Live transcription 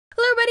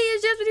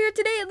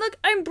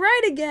shine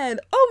bright again.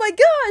 Oh my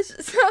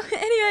gosh. So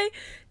anyway,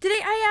 today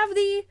I have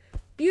the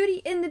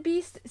Beauty and the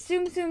Beast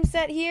Tsum Tsum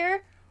set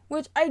here,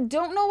 which I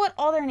don't know what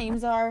all their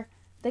names are.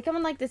 They come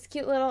in like this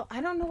cute little,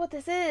 I don't know what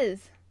this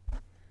is.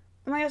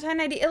 Oh my gosh, I had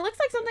an idea. It looks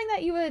like something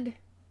that you would,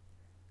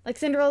 like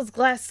Cinderella's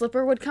glass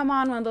slipper would come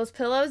on one of those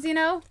pillows, you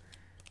know?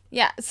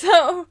 Yeah,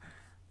 so,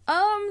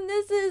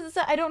 this is,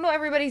 I don't know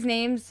everybody's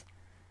names,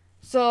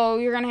 so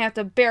you're gonna have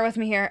to bear with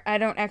me here. I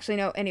don't actually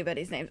know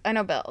anybody's names. I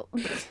know Belle.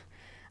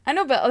 I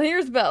know Belle.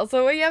 Here's Belle.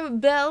 So we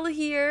have Belle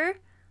here.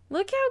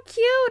 Look how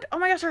cute. Oh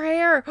my gosh, her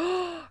hair.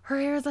 Her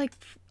hair is like,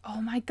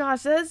 oh my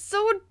gosh, that is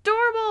so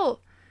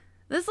adorable.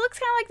 This looks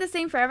kind of like the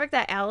same fabric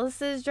that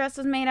Alice's dress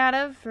was made out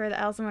of for the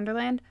Alice in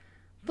Wonderland.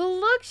 But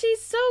look,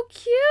 she's so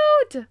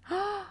cute.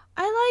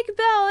 I like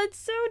Belle. It's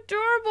so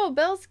adorable.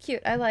 Belle's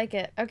cute. I like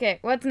it. Okay,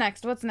 what's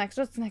next? What's next?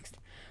 What's next?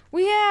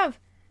 We have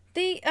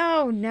the,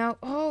 oh no.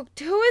 Oh,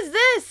 who is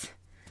this?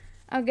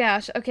 Oh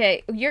gosh.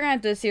 Okay, you're gonna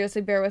have to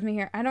seriously bear with me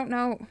here. I don't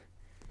know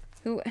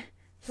who.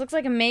 This looks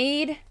like a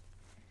maid.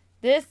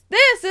 This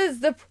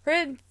is the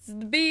Prince,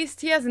 the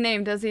Beast. He has a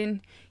name, does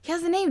he? He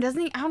has a name, doesn't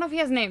he? I don't know if he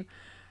has a name.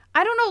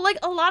 I don't know, like,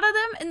 a lot of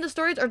them in the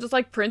stories are just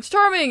like Prince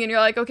Charming, and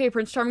you're like, okay,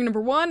 Prince Charming number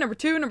 1, number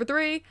 2, number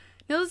 3.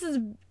 No, this is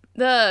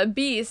the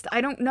Beast.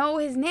 I don't know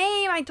his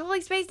name. I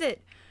totally spaced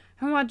it.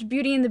 I haven't watched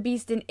Beauty and the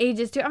Beast in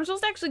ages, too. I'm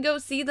supposed to actually go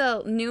see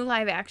the new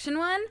live-action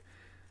one.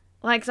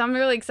 Like, so I'm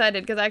really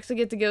excited, because I actually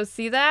get to go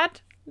see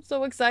that. I'm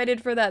so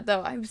excited for that,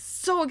 though. I'm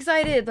so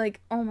excited.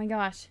 Like, oh my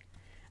gosh.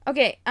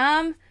 Okay,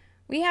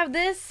 we have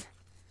this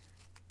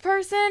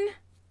person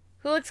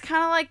who looks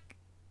kind of like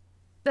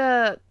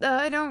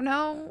I don't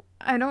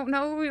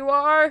know who you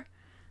are.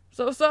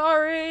 So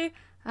sorry.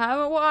 I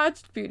haven't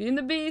watched Beauty and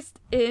the Beast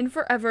in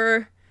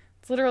forever.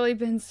 It's literally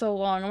been so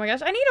long. Oh my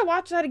gosh, I need to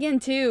watch that again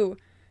too.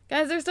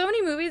 Guys, there's so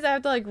many movies I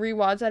have to like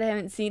rewatch that I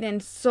haven't seen in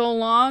so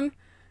long.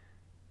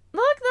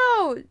 Look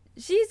though,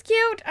 she's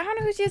cute. I don't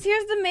know who she is.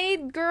 Here's the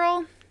maid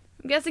girl.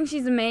 I'm guessing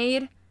she's a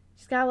maid.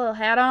 She's got a little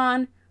hat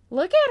on.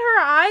 Look at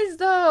her eyes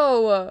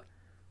though.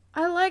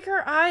 I like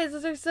her eyes.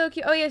 Those are so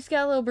cute. Oh yeah, she's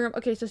got a little broom.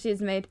 Okay, so she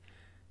is a maid.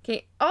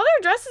 Okay, all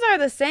their dresses are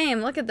the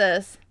same. Look at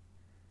this.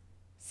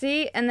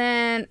 See? And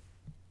then,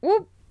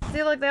 whoop.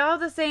 See, look, they all have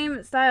the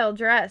same style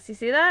dress. You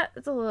see that?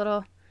 It's a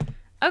little...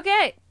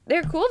 Okay,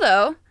 they're cool,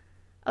 though.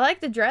 I like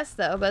the dress,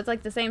 though, but it's,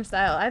 like, the same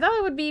style. I thought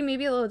it would be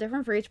maybe a little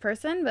different for each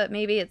person, but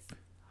maybe it's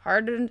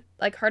harder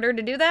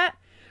to do that.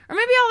 Or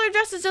maybe all their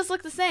dresses just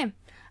look the same.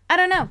 I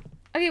don't know.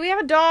 Okay, we have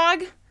a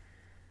dog.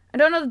 I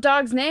don't know the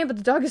dog's name, but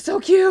the dog is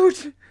so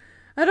cute.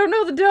 I don't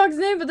know the dog's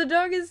name, but the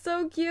dog is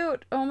so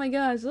cute. Oh my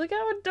gosh, look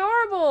how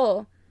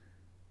adorable.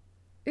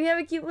 We have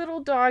a cute little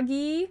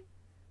doggy.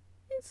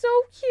 It's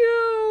so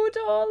cute.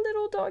 Oh,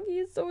 little doggy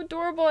is so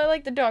adorable. I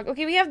like the dog.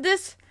 Okay, we have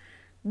this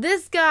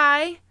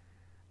guy.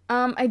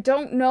 I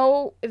don't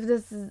know if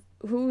this is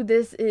who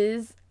this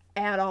is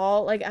at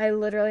all. Like, I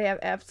literally have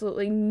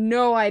absolutely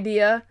no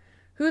idea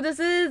who this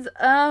is.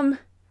 I'm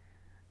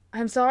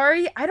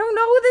sorry. I don't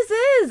know who this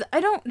is.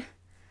 I don't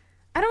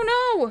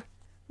know.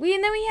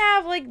 And then we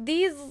have, like,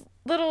 these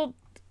little,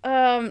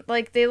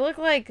 like, they look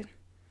like,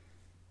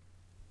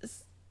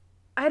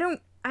 I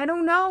don't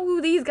know who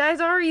these guys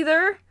are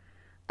either.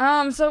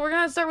 So we're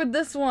gonna start with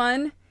this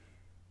one.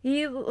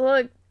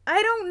 I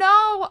don't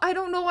know.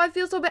 I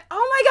feel so bad.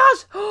 Oh my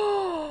gosh!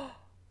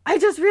 I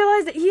just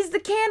realized that he's the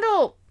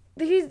candle.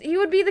 He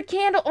would be the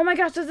candle. Oh my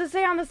gosh, does it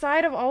say on the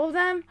side of all of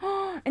them?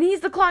 And he's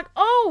the clock.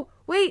 Oh,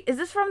 wait, is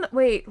this from the,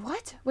 wait,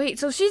 what? Wait,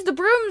 so she's the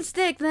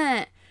broomstick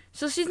then.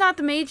 So she's not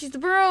the maid, she's the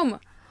broom.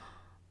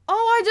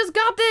 Oh, I just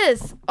got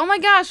this. Oh my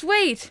gosh,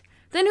 wait.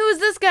 Then who is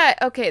this guy?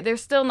 Okay,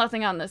 there's still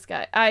nothing on this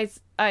guy. I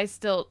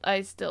still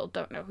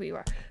don't know who you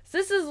are. So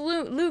this is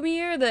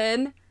Lumiere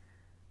then.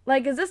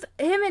 Like, is this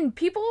him in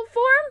people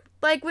form?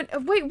 Like, wait,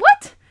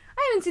 what?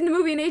 I haven't seen the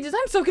movie in ages.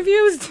 I'm so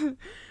confused. I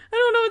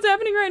don't know what's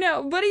happening right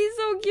now, but he's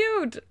so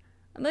cute.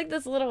 I like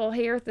this little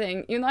hair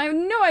thing. You know, I have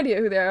no idea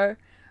who they are.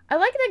 I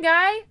like the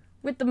guy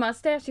with the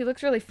mustache. He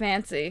looks really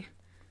fancy.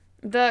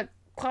 The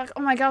clock.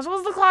 Oh my gosh, what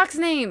was the clock's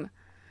name?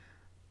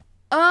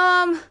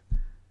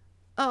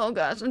 Oh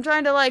gosh, I'm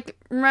trying to like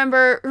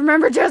remember,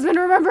 Jasmine,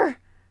 remember.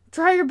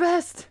 Try your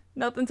best.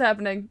 Nothing's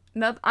happening.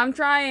 I'm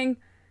trying.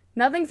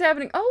 Nothing's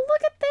happening. Oh,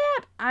 look at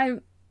that.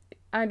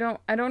 I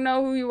don't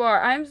know who you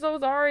are. I'm so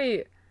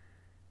sorry.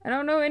 I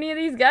don't know who any of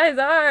these guys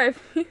are.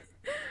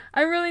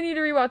 I really need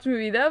to rewatch the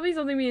movie. That'll be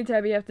something me and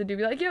Tabby have to do.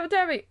 Be like, yo,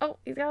 Tabby. Oh,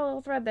 he's got a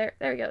little thread there.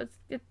 There we go.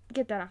 Let's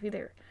get that off you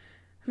there.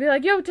 Be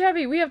like, yo,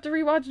 Tabby, we have to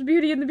rewatch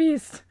Beauty and the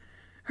Beast.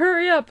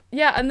 Hurry up.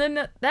 Yeah, and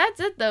then that's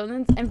it, though. And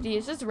then it's empty.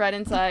 It's just red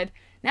inside.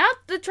 Now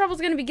the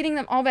trouble's going to be getting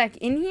them all back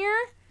in here.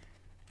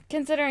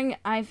 Considering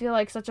I feel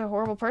like such a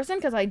horrible person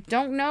because I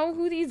don't know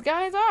who these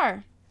guys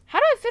are. How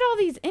do I fit all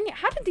these in?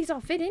 How did these all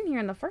fit in here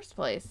in the first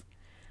place?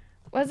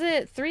 Was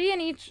it 3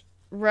 in each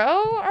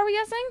row, are we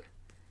guessing?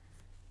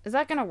 Is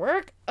that going to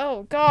work?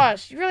 Oh,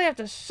 gosh. You really have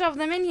to shove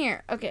them in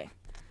here. Okay.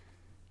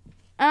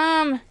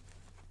 Okay.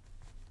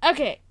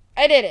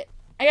 I did it.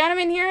 I got them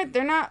in here.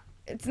 They're not...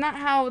 It's not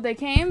how they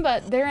came,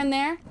 but they're in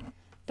there.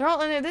 They're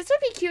all in there. This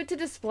would be cute to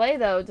display,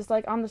 though. Just,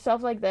 like, on the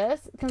shelf like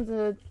this.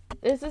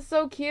 This is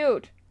so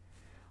cute.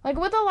 Like,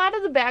 with a lot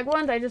of the bag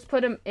ones, I just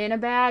put them in a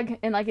bag,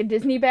 in, like, a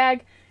Disney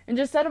bag, and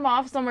just set them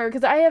off somewhere.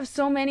 Because I have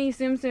so many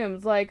Tsum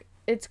Tsums. Like,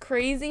 it's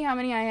crazy how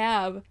many I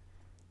have.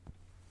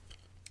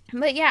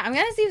 But, yeah, I'm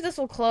going to see if this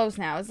will close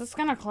now. Is this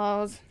going to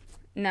close?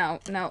 No,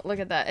 look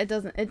at that. It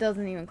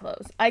doesn't even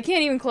close. I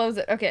can't even close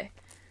it. Okay.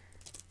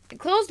 It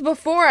closed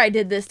before I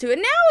did this to it.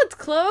 Now it's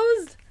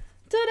closed.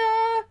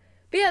 Ta-da!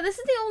 But yeah, this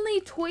is the only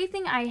toy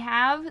thing I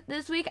have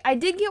this week. I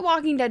did get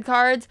Walking Dead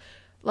cards,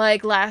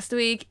 like, last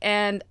week,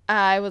 and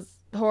I was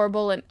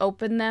horrible and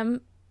opened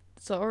them.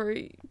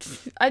 Sorry.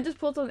 I just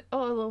pulled something.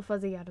 Oh, a little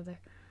fuzzy out of there.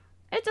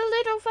 It's a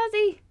little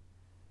fuzzy.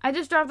 I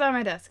just dropped it on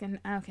my desk, and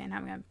okay, now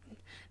I'm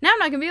not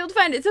gonna be able to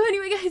find it. So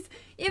anyway, guys,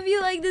 if you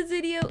like this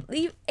video,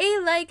 leave a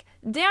like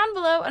down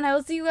below, and I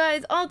will see you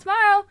guys all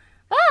tomorrow.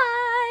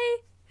 Bye!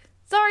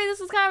 Sorry, this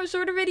was kind of a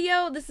shorter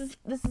video. This is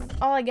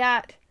all I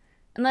got.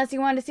 Unless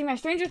you wanted to see my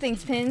Stranger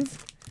Things pins,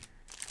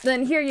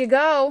 then here you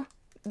go.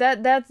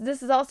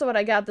 This is also what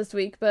I got this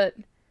week, but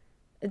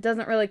it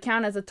doesn't really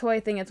count as a toy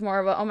thing. It's more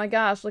of a, oh my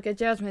gosh, look at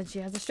Jasmine. She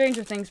has a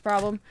Stranger Things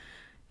problem.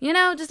 You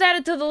know, just add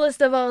it to the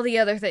list of all the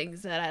other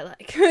things that I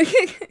like.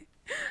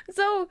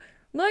 So,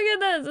 look at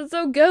this. It's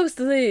so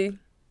ghostly.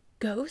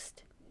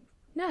 Ghost?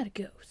 Not a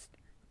ghost.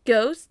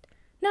 Ghost?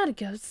 Not a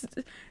ghost.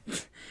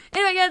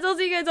 Anyway, guys, I'll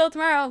see you guys all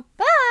tomorrow.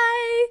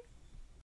 Bye!